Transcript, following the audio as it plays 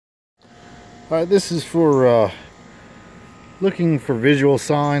Alright, this is for looking for visual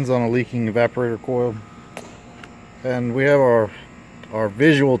signs on a leaking evaporator coil. And we have our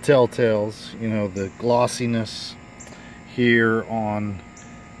visual telltales, you know, the glossiness here on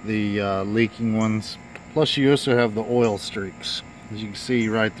the leaking ones. Plus you also have the oil streaks. As you can see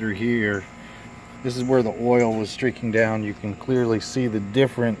right through here, this is where the oil was streaking down. You can clearly see the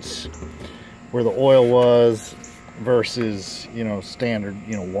difference where the oil was versus, you know, standard,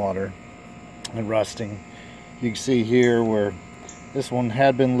 you know, water and rusting. You can see here where this one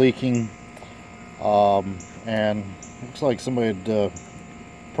had been leaking, and looks like somebody had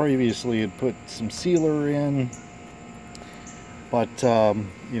previously had put some sealer in, but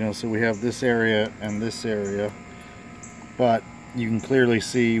you know, so we have this area and this area, but you can clearly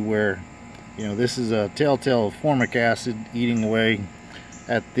see where, you know, this is a telltale of formic acid eating away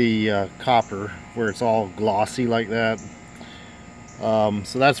at the copper where it's all glossy like that.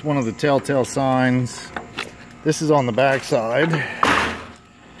 So that's one of the telltale signs. This is on the back side,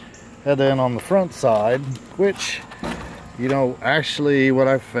 and then on the front side, which, you know, actually what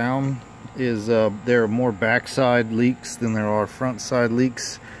I've found is there are more backside leaks than there are front side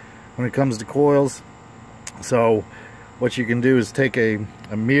leaks when it comes to coils. So what you can do is take a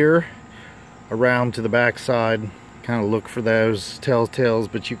mirror around to the back side, kind of look for those telltales,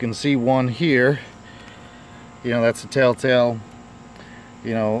 but you can see one here, you know, that's a telltale,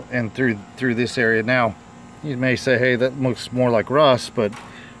 you know, and through this area. Now you may say, hey, that looks more like rust, but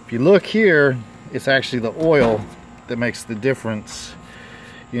if you look here, it's actually the oil that makes the difference,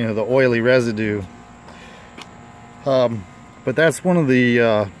 you know, the oily residue. But that's one of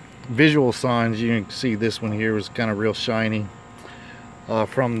the visual signs. You can see this one here was kind of real shiny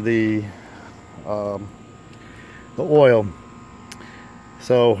from the oil.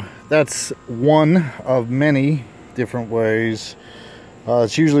 So that's one of many different ways.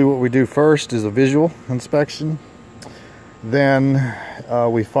 It's usually what we do first is a visual inspection. Then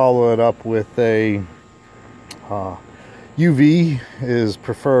we follow it up with a UV is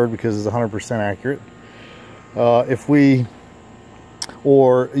preferred because it's 100% accurate. If we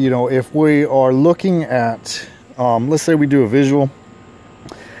are looking at, let's say we do a visual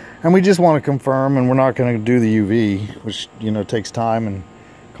and we just want to confirm, and we're not going to do the UV, which, you know, takes time and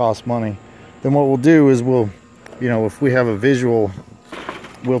costs money, then what we'll do is we'll, you know, if we have a visual,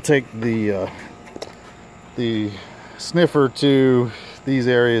 we'll take the sniffer to these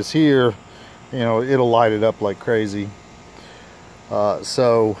areas here. You know, it'll light it up like crazy.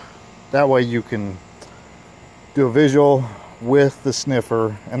 So that way you can do a visual with the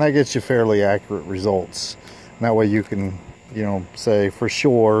sniffer, and that gets you fairly accurate results. And that way you can, you know, say for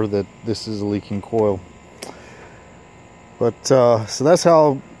sure that this is a leaking coil. But so that's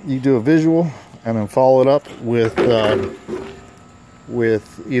how you do a visual, and then follow it up with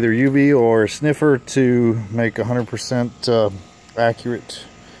either UV or a sniffer to make 100% accurate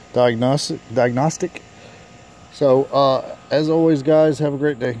diagnostic. So as always, guys, have a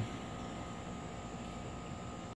great day.